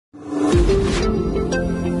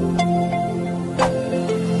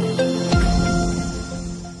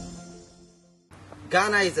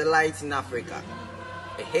Ghana is a light in Africa,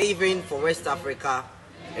 a haven for West Africa,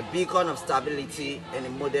 a beacon of stability and a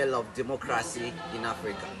model of democracy in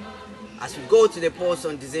Africa. As we go to the polls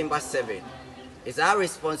on December 7, it's our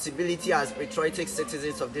responsibility as patriotic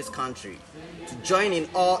citizens of this country to join in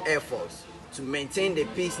all efforts to maintain the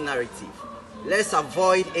peace narrative. Let's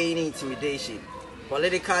avoid any intimidation,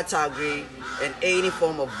 political thuggery, and any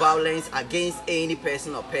form of violence against any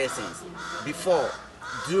person or persons before,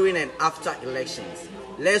 during and after elections.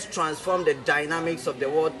 Let's transform the dynamics of the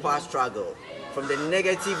world power struggle from the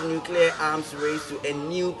negative nuclear arms race to a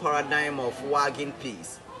new paradigm of wagging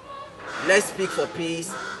peace. Let's speak for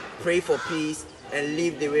peace, pray for peace, and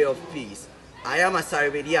live the way of peace. I am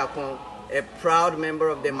Asaribedi Akon, a proud member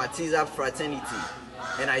of the Matesa fraternity,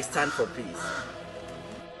 and I stand for peace.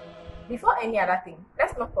 Before any other thing,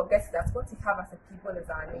 let's not forget that what we have as a people is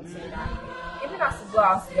our nation. Even as we go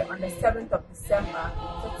out there on the 7th of December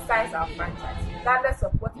to exercise our franchise, regardless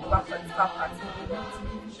of whatever political party we belong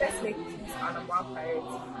to, let's make peace our number one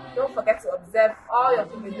priority. Don't forget to observe all your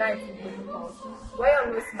COVID-19 protocols. Wear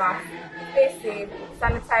your nose mask, stay safe,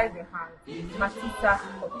 sanitize your hands. Matesa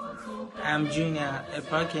for peace. I'm Junior, a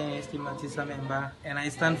proud Kenyan Matesa member, and I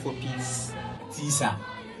stand for peace. Matesa,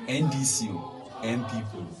 NDCO. And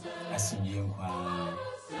people, as we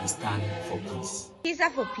stand for peace. Peace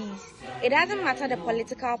for peace. It doesn't matter the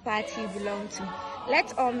political party you belong to.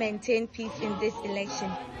 Let's all maintain peace in this election.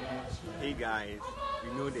 Hey guys,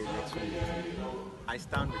 we know the election is due. I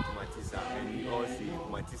stand with Matesa and we all say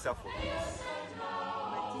Matesa for peace.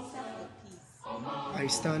 Matesa for peace. I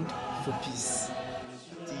stand for peace.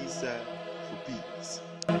 Matesa for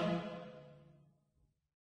peace.